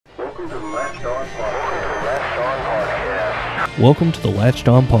Welcome to the Latched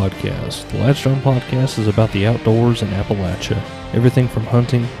On Podcast. The Latched On Podcast is about the outdoors in Appalachia. Everything from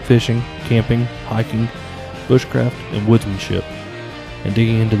hunting, fishing, camping, hiking, bushcraft, and woodsmanship, and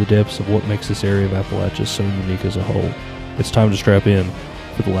digging into the depths of what makes this area of Appalachia so unique as a whole. It's time to strap in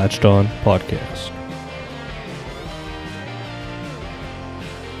for the Latched On Podcast.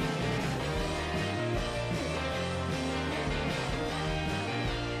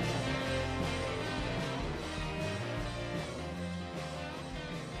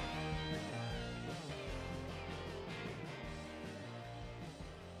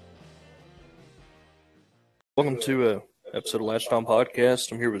 Welcome to an episode of Latched On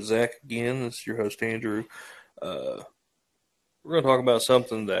Podcast. I'm here with Zac again. This is your host, Andrew. We're going to talk about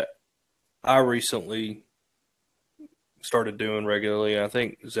something that I recently started doing regularly. I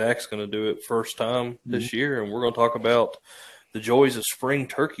think Zac's going to do it first time this year, and we're going to talk about the joys of spring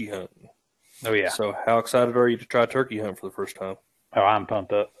turkey hunting. Oh, yeah. So how excited are you to try turkey hunt for the first time? Oh, I'm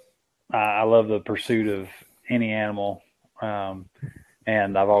pumped up. I love the pursuit of any animal, and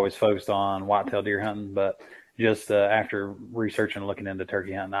I've always focused on whitetail deer hunting, but just after researching and looking into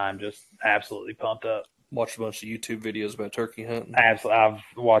turkey hunting, I'm just absolutely pumped up. Watched a bunch of YouTube videos about turkey hunting. Absolutely. I've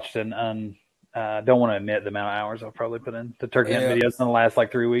watched don't want to admit the amount of hours I've probably put into turkey hunting videos in the last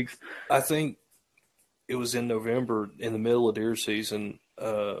 3 weeks. I think it was in November, in the middle of deer season.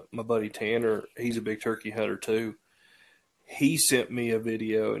 My buddy Tanner, he's a big turkey hunter too. He sent me a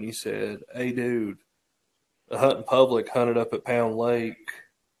video and he said, "Hey dude, the hunting public hunted up at Pound Lake.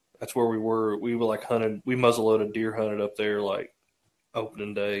 That's where we were. We were hunted. We muzzleloaded deer hunted up there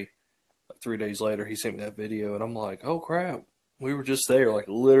opening day. 3 days later, he sent me that video, and I'm like, "Oh crap, we were just there,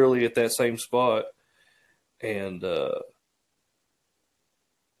 literally at that same spot." And down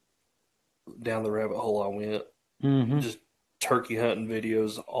the rabbit hole I went, just turkey hunting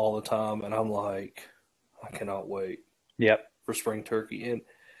videos all the time, and I'm like, I cannot wait. Yep. For spring turkey, and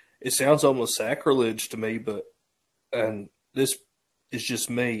it sounds almost sacrilege to me, and this is just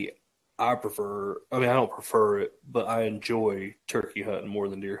me. I don't prefer it, but I enjoy turkey hunting more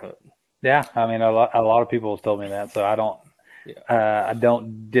than deer hunting. Yeah, I mean, a lot of people have told me that, so I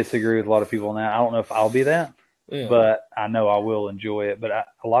don't disagree with a lot of people on that. I don't know if I'll be that, but I know I will enjoy it. But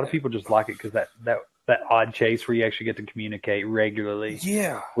a lot of people just like it because that odd chase where you actually get to communicate regularly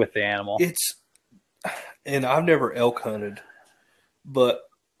with the animal. And I've never elk hunted, but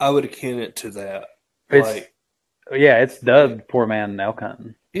I would akin it to that. It's dubbed poor man elk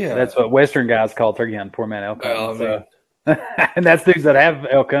hunting. Yeah, that's what Western guys call turkey hunting, poor man elk hunting. And that's dudes that have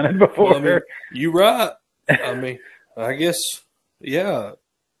elk hunted before. Well, you're right. I guess, it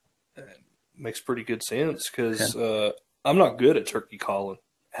makes pretty good sense because I'm not good at turkey calling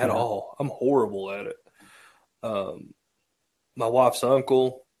at all. I'm horrible at it. My wife's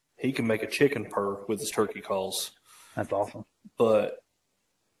uncle, he can make a chicken purr with his turkey calls. That's awesome. But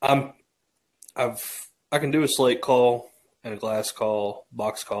I can do a slate call and a glass call,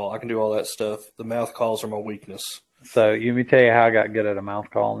 box call. I can do all that stuff. The mouth calls are my weakness. So let me tell you how I got good at a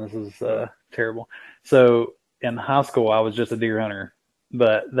mouth call, and this is terrible. So in high school, I was just a deer hunter,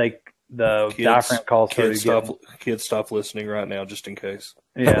 but the diaphragm calls started Kids, stop listening right now, just in case.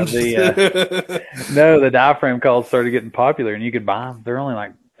 Yeah, the diaphragm calls started getting popular, and you could buy them. They're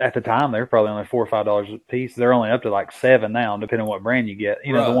only at the time, they're probably only $4 or $5 a piece. They're only up to $7 now, depending on what brand you get.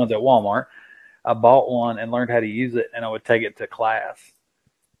 The ones at Walmart. I bought one and learned how to use it, and I would take it to class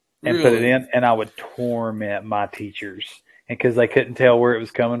and put it in, and I would torment my teachers because they couldn't tell where it was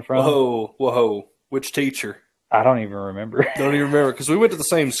coming from. Whoa. Which teacher? I don't even remember. Don't even remember because we went to the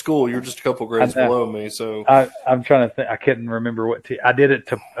same school. You were just a couple grades below me. So I'm trying to think. I couldn't remember I did it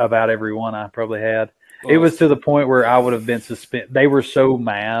to about every one I probably had. It was to the point where I would have been suspended. They were so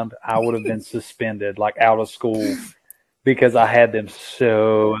mad, I would have been suspended, out of school, because I had them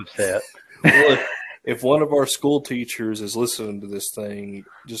so upset. Well, if one of our school teachers is listening to this thing,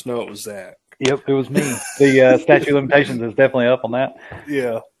 just know it was Zac. Yep, it was me. The statute of limitations is definitely up on that.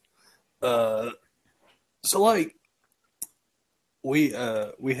 Yeah. So we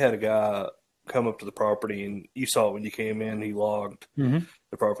had a guy come up to the property, and you saw it when you came in. He logged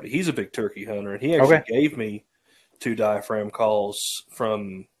the property. He's a big turkey hunter, and he actually gave me 2 diaphragm calls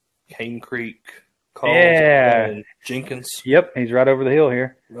from Cane Creek calls and Jenkins. Yep, he's right over the hill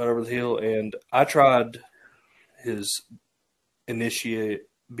here. Right over the hill, and I tried his initiate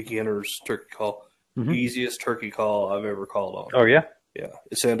beginner's turkey call. Easiest turkey call I've ever called on. Oh yeah? Yeah.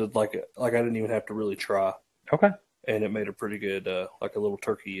 It sounded like I didn't even have to really try. Okay. And it made a pretty good, a little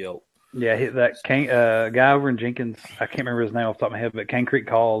turkey yelp. Yeah, that guy over in Jenkins, I can't remember his name off the top of my head, but Cane Creek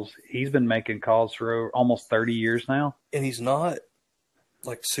Calls, he's been making calls for almost 30 years now. And he's not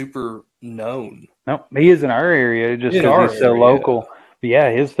like super known. No, he is in our area just because he's so local. But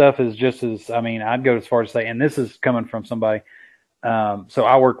yeah, his stuff is just as, I mean, I'd go as far as to say, and this is coming from somebody. So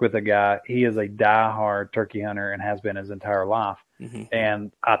I work with a guy. He is a diehard turkey hunter and has been his entire life. Mm-hmm.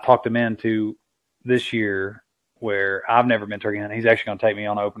 And I talked him into this year where I've never been turkey hunting. He's actually going to take me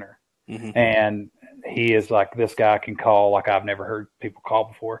on opener. Mm-hmm. And he is like, this guy can call like I've never heard people call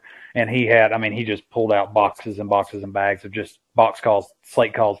before. And he had, I mean, he just pulled out boxes and boxes and bags of just box calls,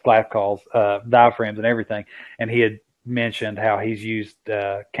 slate calls, glass calls, diaphragms and everything. And he had mentioned how he's used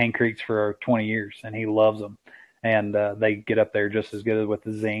Cane Creeks for 20 years and he loves them. And they get up there just as good with the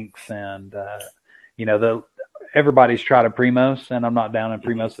zincs. And, you know, everybody's tried a Primos, and I'm not down in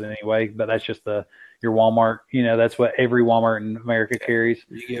Primos in any way, but that's just your Walmart. You know, that's what every Walmart in America carries.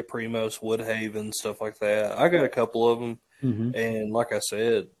 You get Primos, Woodhaven, stuff like that. I got a couple of them. Mm-hmm. And like I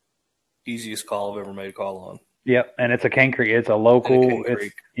said, easiest call I've ever made a call on. Yep, and it's a Cane Creek. It's a local.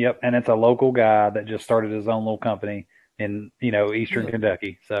 And it's a local guy that just started his own little company in Eastern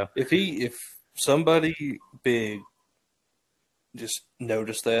Kentucky. So if somebody big just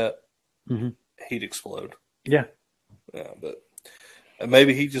noticed that, he'd explode. Yeah, but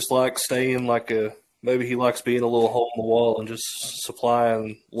maybe he just likes staying maybe he likes being a little hole in the wall and just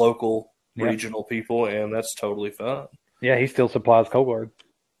supplying local regional people, and that's totally fine. Yeah, he still supplies Cold Guard.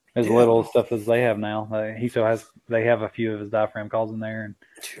 As little stuff as they have now. They have a few of his diaphragm calls in there. And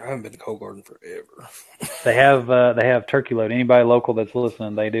I haven't been to Cold Garden forever. They have turkey load. Anybody local that's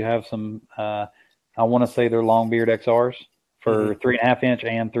listening, they do have some. I want to say they're Longbeard XRs for 3.5 inch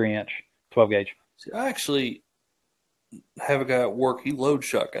and 3 inch 12 gauge. See, I actually have a guy at work. He loads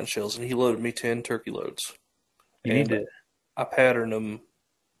shotgun shells, and he loaded me 10 turkey loads. You need to. I patterned them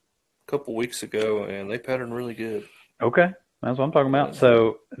a couple weeks ago, and they patterned really good. Okay. That's what I'm talking about.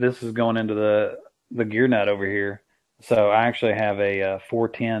 So this is going into the gear nut over here. So I actually have a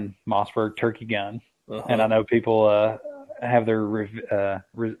 410 Mossberg turkey gun, and I know people have their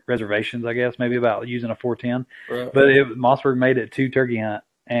reservations, I guess, maybe about using a 410. Right. But Mossberg made it to turkey hunt,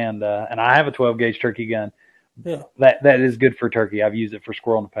 and I have a 12 gauge turkey gun. Yeah, that is good for turkey. I've used it for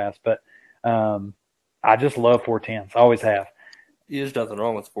squirrel in the past, but I just love 410s. I always have. There's nothing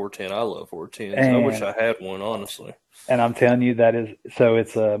wrong with 410. I love 410s. I wish I had one, honestly. And I'm telling you,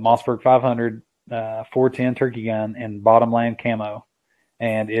 it's a Mossberg 500 410 turkey gun in bottomland camo,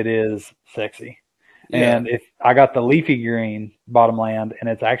 and it is sexy. Yeah. And if I got the leafy green bottomland, and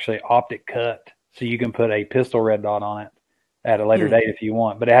it's actually optic cut, so you can put a pistol red dot on it at a later date if you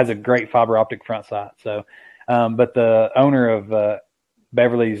want. But it has a great fiber optic front sight. So, but the owner of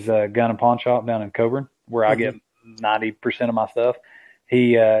Beverly's Gun and Pawn Shop down in Coburn, where I get 90% of my stuff,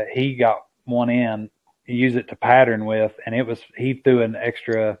 he got one in. He used it to pattern with, and he threw an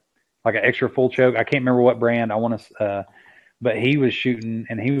extra full choke. I can't remember what brand. But he was shooting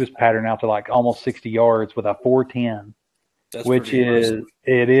and he was patterning out to like almost 60 yards with a 410, which is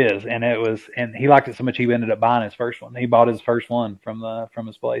impressive. And he liked it so much he ended up buying his first one. He bought his first one from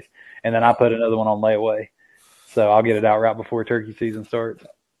his place, and then I put another one on layaway, so I'll get it out right before turkey season starts.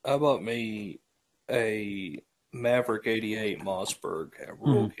 I bought me a Maverick 88 Mossberg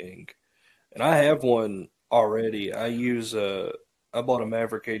Rural King, and I have one already. I bought a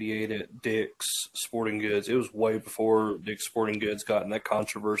Maverick 88 at Dick's Sporting Goods. It was way before Dick's Sporting Goods got in that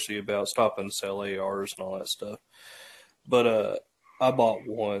controversy about stopping to sell ARs and all that stuff. But I bought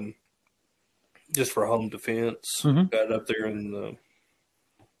one just for home defense. Got it up there in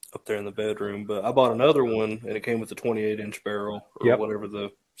the bedroom. But I bought another one, and it came with a 28-inch barrel or whatever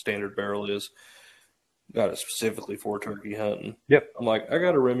the standard barrel is. Got it specifically for turkey hunting. Yep. I'm like, I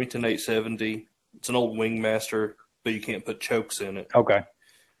got a Remington 870. It's an old Wingmaster, but you can't put chokes in it. Okay.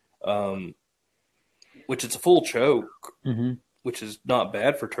 Which it's a full choke, which is not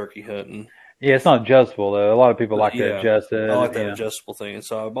bad for turkey hunting. Yeah, it's not adjustable, though. A lot of people like to adjust it. I like that adjustable thing. And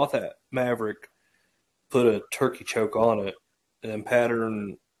so I bought that Maverick, put a turkey choke on it, and then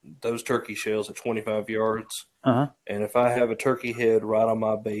pattern those turkey shells at 25 yards. And if I have a turkey head right on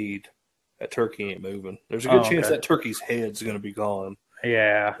my bead, that turkey ain't moving. There's a good chance that turkey's head's going to be gone.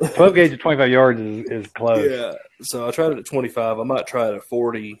 Yeah. 12 gauge at 25 yards is close. Yeah. So I tried it at 25. I might try it at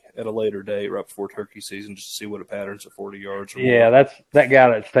 40 at a later date, right before turkey season, just to see what it patterns at 40 yards. Yeah, that's that guy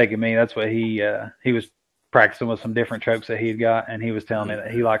that's taking me. That's what he was practicing with some different chokes that he had got, and he was telling me that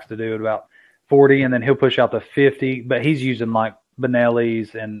he likes to do it about 40, and then he'll push out to 50. But he's using like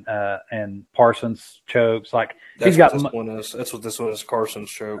Benelli's and Parsons chokes. Like that's what this one is, Carson's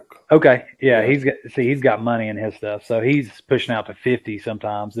choke. Okay, yeah, he's got money in his stuff, so he's pushing out to 50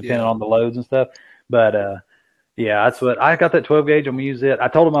 sometimes, depending on the loads and stuff. But yeah, that's what I got. That 12 gauge. I'm gonna use it. I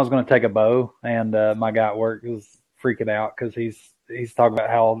told him I was going to take a bow, and my guy at work was freaking out because he's he's talking about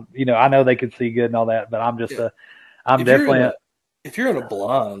how, I know they could see good and all that, but I'm just I'm definitely if you're in a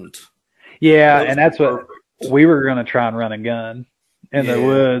blind. Yeah, and that's what we were going to try and run a gun in the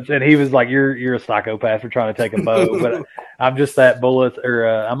woods, and he was like, "You're a psychopath for trying to take a bow," but I'm just that bullets, or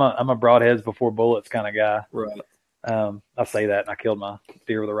I'm a broadheads before bullets kind of guy. Right. I say that, and I killed my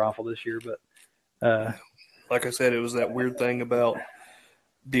deer with a rifle this year, but like I said, it was that weird thing about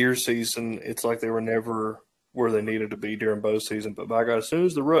deer season. It's like they were never where they needed to be during bow season, but by God, as soon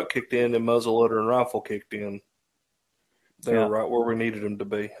as the rut kicked in and muzzleloader and rifle kicked in, they were right where we needed them to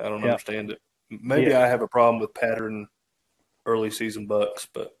be. I don't understand it. Maybe I have a problem with pattern early season bucks,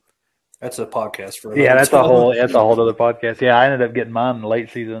 but that's a podcast for another that's time. a whole other podcast. Yeah, I ended up getting mine in the late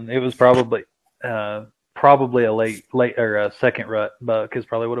season. It was probably a late or a second rut buck is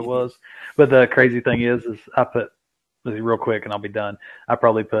probably what it was. But the crazy thing is I put real quick and I'll be done. I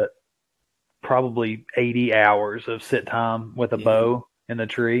probably put 80 hours of sit time with a bow in the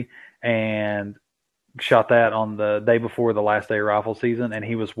tree and shot that on the day before the last day of rifle season, and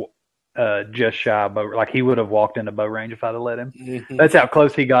he was just shy of bow. Like, he would have walked into bow range if I'd have let him. That's how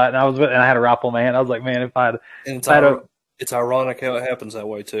close he got. And I had a rifle in my hand. I was like, man, if I'd. And it's ironic how it happens that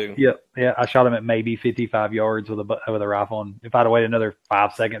way too. Yeah. I shot him at maybe 55 yards with a rifle, and if I'd have waited another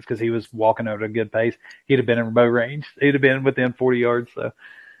 5 seconds because he was walking at a good pace, he'd have been in bow range. He'd have been within 40 yards. So,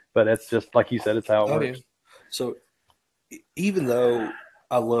 but it's just like you said, it's how it works. Yeah. So, even though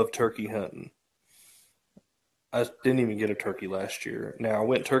I love turkey hunting, I didn't even get a turkey last year. Now, I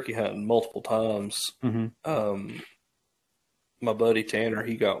went turkey hunting multiple times. My buddy Tanner,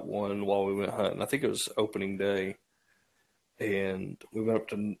 he got one while we went hunting. I think it was opening day. And we went up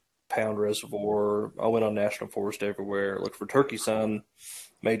to Pound Reservoir. I went on National Forest everywhere, looked for turkey sign,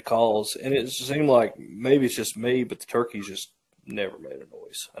 made calls. And it seemed like maybe it's just me, but the turkeys just never made a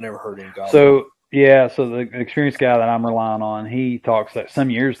noise. I never heard any gobble. So the experienced guy that I'm relying on, he talks that some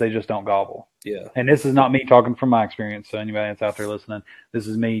years they just don't gobble. Yeah. And this is not me talking from my experience. So anybody that's out there listening, this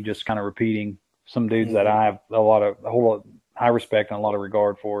is me just kind of repeating some dudes that I have a whole lot high respect and a lot of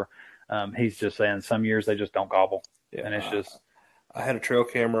regard for. He's just saying some years they just don't gobble. Yeah, and it's just. I had a trail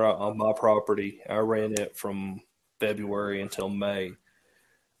camera on my property. I ran it from February until May.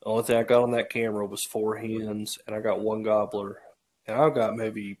 The only thing I got on that camera was 4 hens, and I got 1 gobbler. And I got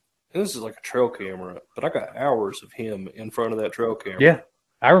this is like a trail camera, but I got hours of him in front of that trail camera. Yeah.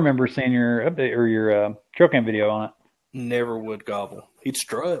 I remember seeing your update or your trail cam video on it. Never would gobble. He'd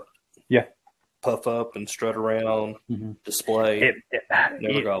strut. Yeah. Puff up and strut around, display.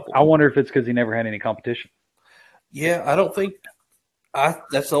 Never gobble. I wonder if it's because he never had any competition. Yeah, I don't think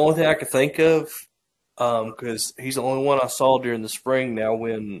that's the only thing I could think of, because he's the only one I saw during the spring. Now,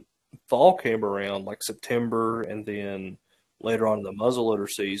 when fall came around, like September, and then later on in the muzzleloader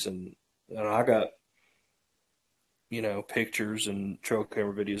season, and I got, pictures and trail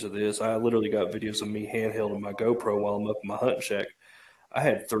camera videos of this. I literally got videos of me handhelding my GoPro while I'm up in my hunting shack. I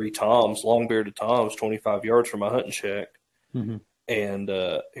had 3 toms, long-bearded toms, 25 yards from my hunting shack. And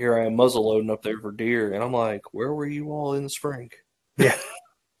here I am muzzle loading up there for deer. And I'm like, where were you all in the spring? Yeah.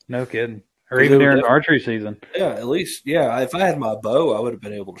 No kidding. Or even during archery season. Yeah, at least. Yeah, if I had my bow, I would have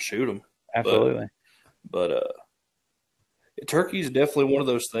been able to shoot them. Absolutely. But turkey is definitely one of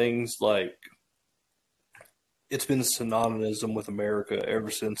those things, like, it's been synonymism with America ever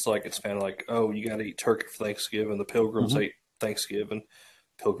since, like, it's kind of like, oh, you got to eat turkey for Thanksgiving. The Pilgrims ate Thanksgiving.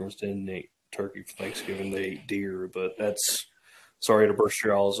 Pilgrims didn't eat turkey for Thanksgiving. They ate deer, but that's, sorry to burst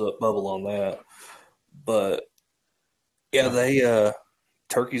your all's bubble on that. But, yeah,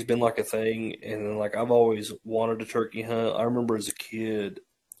 turkey's been like a thing, and then, like, I've always wanted to turkey hunt. I remember as a kid,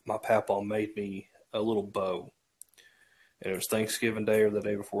 my papa made me a little bow. And it was Thanksgiving Day or the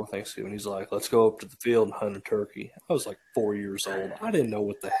day before Thanksgiving. He's like, let's go up to the field and hunt a turkey. I was like 4 years old. I didn't know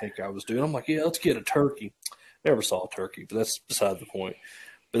what the heck I was doing. I'm like, yeah, let's get a turkey. Never saw a turkey, but that's beside the point.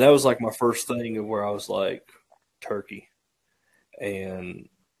 But that was like my first thing of where I was like, turkey. And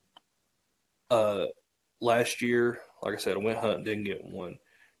last year, like I said, I went hunting, didn't get one.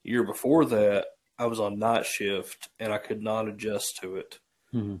 The year before that, I was on night shift, and I could not adjust to it.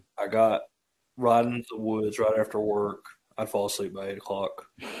 I got right into the woods right after work. I'd fall asleep by 8 o'clock.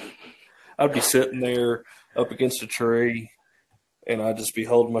 I'd be sitting there up against a tree, and I'd just be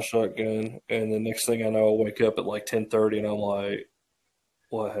holding my shotgun. And the next thing I know, I wake up at like 10:30, and I'm like,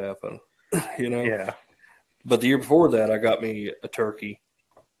 what happened? Yeah. But the year before that, I got me a turkey,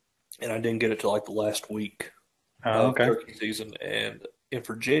 and I didn't get it till like the last week of turkey season. And in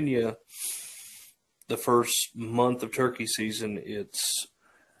Virginia, the first month of turkey season, it's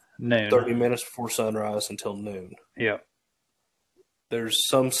noon. 30 minutes before sunrise until noon. Yeah. There's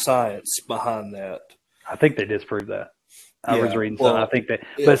some science behind that. I think they disproved that. I was reading something. I think that,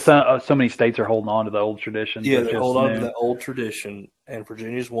 but so many states are holding on to the old traditions. Yeah, they hold on to that old tradition, and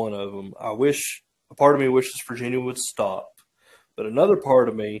Virginia's one of them. A part of me wishes Virginia would stop, but another part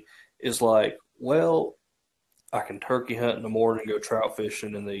of me is like, well, I can turkey hunt in the morning and go trout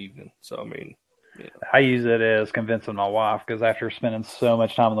fishing in the evening. So, I mean, I use it as convincing my wife because after spending so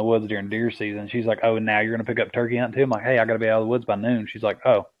much time in the woods during deer season, she's like, "Oh, now you're going to pick up turkey hunting too?" I'm like, "Hey, I got to be out of the woods by noon." She's like,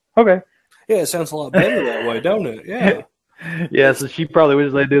 "Oh, okay." Yeah, it sounds a lot better that way, don't it? Yeah. Yeah, so she probably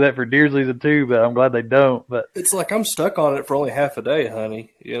wishes they do that for deer season too, but I'm glad they don't. But it's like I'm stuck on it for only half a day,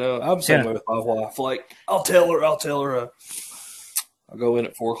 honey. I'm the same way with my wife. Like, I'll tell her. I'll go in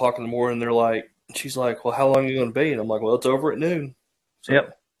at 4:00 in the morning. She's like, "Well, how long are you going to be?" And I'm like, "Well, it's over at noon." So,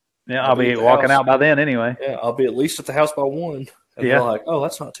 yep. Yeah, I'll be walking out by then anyway. Yeah, I'll be at least at the house by 1. And they're like, "Oh,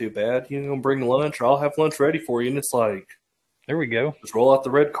 that's not too bad. You're going to bring lunch, or I'll have lunch ready for you." And it's like, there we go. Just roll out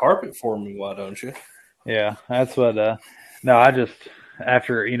the red carpet for me, why don't you? Yeah, that's what. No, I just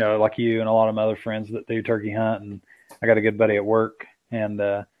after like you and a lot of my other friends that do turkey hunt, and I got a good buddy at work, and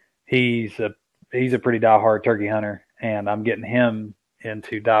he's a pretty diehard turkey hunter, and I'm getting him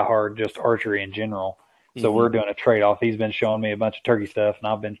into diehard just archery in general. So we're doing a trade off. He's been showing me a bunch of turkey stuff,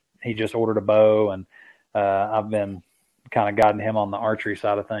 and he just ordered a bow, and I've been kind of guiding him on the archery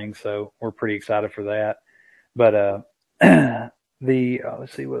side of things. So we're pretty excited for that. But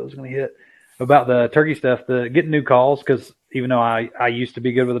let's see what I was going to hit about the turkey stuff. The getting new calls, because even though I used to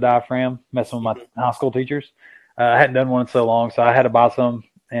be good with a diaphragm, messing with my high school teachers, I hadn't done one in so long, so I had to buy some.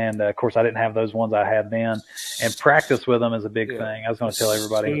 And of course, I didn't have those ones I had then. And practice with them is a big thing. I was going to tell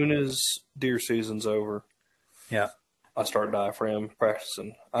everybody. As soon as deer season's over, I start diaphragm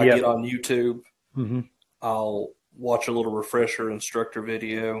practicing. I get on YouTube. Mm-hmm. I'll watch a little refresher instructor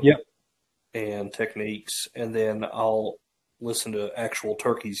video. Yep. And techniques, and then I'll listen to actual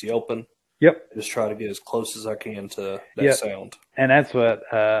turkeys yelping. Yep. Just try to get as close as I can to that sound. And that's what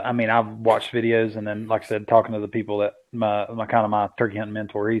I've watched videos, and then, like I said, talking to the people that my turkey hunting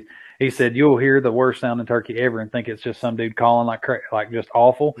mentor, he said you'll hear the worst sounding turkey ever and think it's just some dude calling like just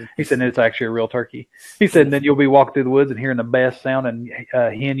awful. He said it's actually a real turkey. He said and then you'll be walking through the woods and hearing the best sounding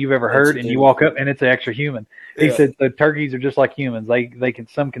hen you've ever heard, and you walk up and it's an extra human. He said the turkeys are just like humans.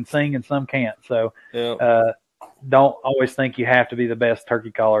 Some can sing and some can't. So don't always think you have to be the best turkey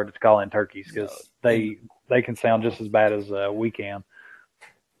caller to call in turkeys, because they can sound just as bad as we can.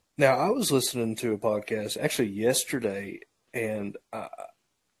 Now, I was listening to a podcast actually yesterday, and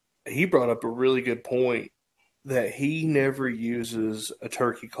he brought up a really good point that he never uses a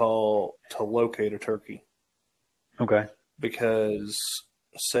turkey call to locate a turkey. Okay. Because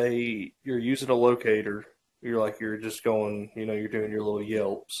say you're using a locator, you're just going, you're doing your little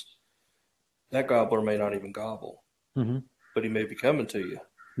yelps. That gobbler may not even gobble, but he may be coming to you.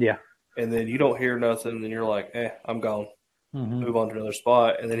 Yeah. And then you don't hear nothing, and then you're like, I'm gone. Move on to another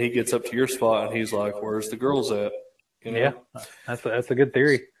spot. And then he gets up to your spot, and he's like, where's the girls at? Yeah, that's a good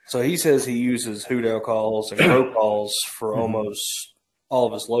theory. So he says he uses hoot owl calls and crow calls for almost all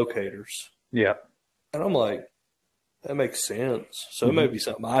of his locators. Yeah. And I'm like, that makes sense. So it may be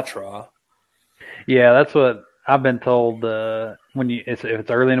something I try. Yeah, that's what I've been told. If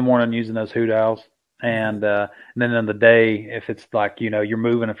it's early in the morning, using those hoot owls, and then in the day, if it's like you're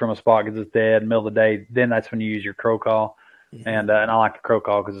moving from a spot because it's dead, middle of the day, then that's when you use your crow call. And I like the crow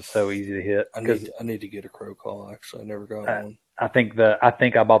call because it's so easy to hit. I need to get a crow call. Actually, I never got one. I think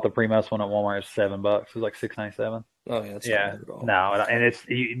I bought the Primus one at Walmart. It's $7. It was like $6.97. Oh yeah, that's not bad at all. No, and it's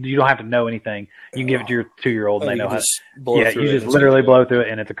you don't have to know anything. You can give it to your 2-year-old, and they know how. You just literally blow through it,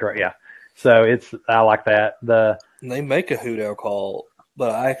 and it's a crow. Yeah, so I like that. And they make a hoot owl call,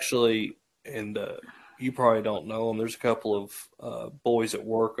 but I actually you probably don't know them. There's a couple of boys at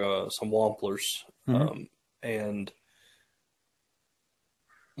work, some Wamplers, and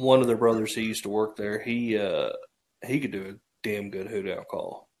one of their brothers, he used to work there. He could do a damn good hoot owl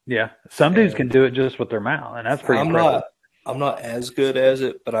call. Yeah, some dudes can do it just with their mouth, and that's pretty impressive. I'm not as good as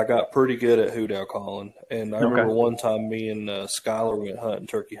it, but I got pretty good at hoot owl calling. And I remember one time me and Skylar went hunting,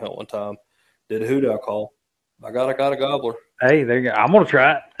 turkey hunt one time, did a hoot owl call. I got a gobbler. Hey, there you go. I'm gonna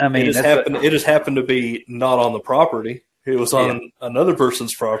try it. I mean, it just happened to be not on the property. It was on another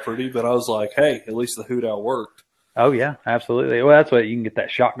person's property, but I was like, hey, at least the hoot owl worked. Oh yeah, absolutely. Well, that's what you can get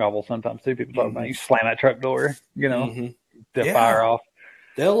that shock gobble sometimes too. People talk about you slam that truck door, the fire off.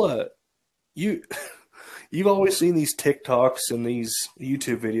 They'll you've always seen these TikToks and these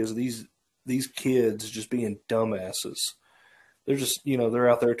YouTube videos of these kids just being dumbasses. They're just they're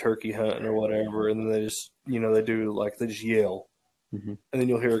out there turkey hunting or whatever, and then they just they just yell, and then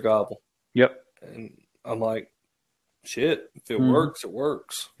you'll hear a gobble. Yep. And I'm like, shit, if it works, it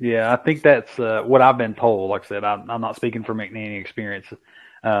works. Yeah, I think that's what I've been told. Like I said, I'm not speaking from any experience.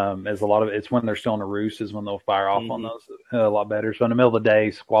 As a lot of it's when they're still on the roost is when they'll fire off on those a lot better. So in the middle of the day,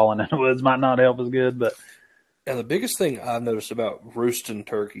 squalling in the woods might not help as good. But and the biggest thing I've noticed about roosting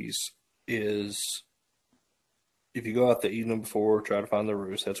turkeys is if you go out the evening before, try to find the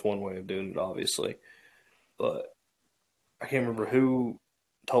roost. That's one way of doing it, obviously. But I can't remember who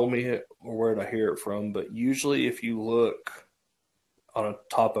told me it or where did I hear it from. But usually, if you look on a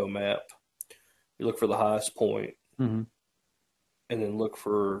topo map, you look for the highest point, and then look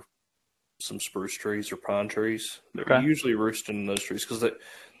for some spruce trees or pine trees. They're usually roosting in those trees because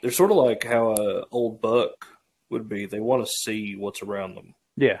they're sort of like how a old buck would be. They want to see what's around them.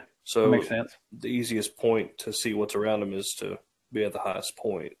 Yeah, so that makes sense. The easiest point to see what's around them is to be at the highest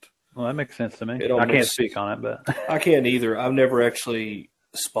point. Well, that makes sense to me. I can't speak on it, but I can't either. I've never actually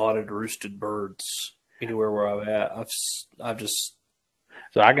spotted roosted birds anywhere where I'm at. I've just.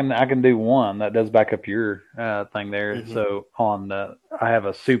 So I can do one that does back up your thing there. So I have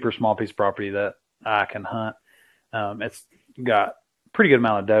a super small piece of property that I can hunt. It's got pretty good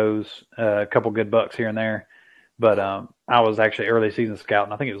amount of does, a couple good bucks here and there. But I was actually early season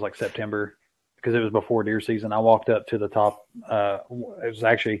scouting. I think it was like September because it was before deer season. I walked up to the top. It was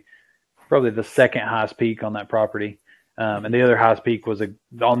actually probably the second highest peak on that property. And the other highest peak was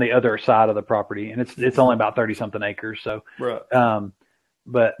on the other side of the property. And it's only about 30 something acres. So,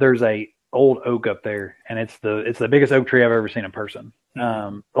 but there's a old oak up there and it's the biggest oak tree I've ever seen in person.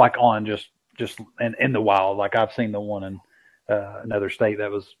 Like on just in the wild. Like I've seen the one in another state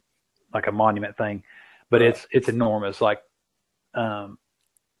that was like a monument thing, but it's enormous. Like, and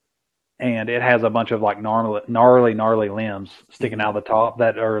it has a bunch of like gnarly limbs sticking out of the top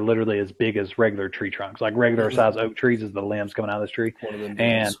that are literally as big as regular tree trunks. Like regular size oak trees is the limbs coming out of this tree.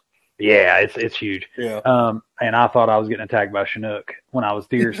 And yeah, it's huge. Yeah. And I thought I was getting attacked by Chinook when I was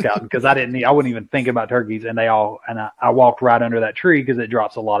deer scouting because I wouldn't even think about turkeys. And I walked right under that tree because it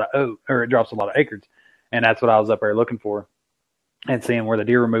drops a lot of acorns. And that's what I was up there looking for and seeing where the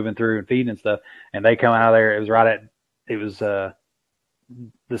deer were moving through and feeding and stuff. And they come out of there. It was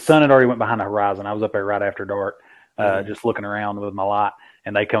the sun had already went behind the horizon. I was up there right after dark, just looking around with my light,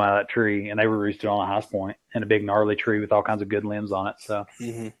 and they come out of that tree and they were roosted on the highest point in a big gnarly tree with all kinds of good limbs on it. So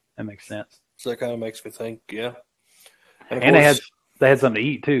that makes sense. So that kind of makes me think, yeah. And they had something to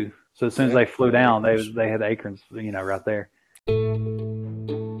eat too. So as soon as they flew down, they had the acorns, right there.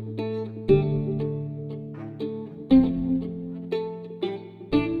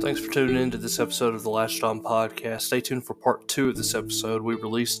 Thanks for tuning in to this episode of the Latched On Podcast. Stay tuned for part 2 of this episode. We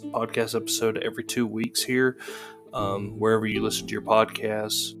release a podcast episode every 2 weeks here, wherever you listen to your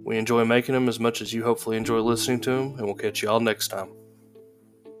podcasts. We enjoy making them as much as you hopefully enjoy listening to them, and we'll catch you all next time.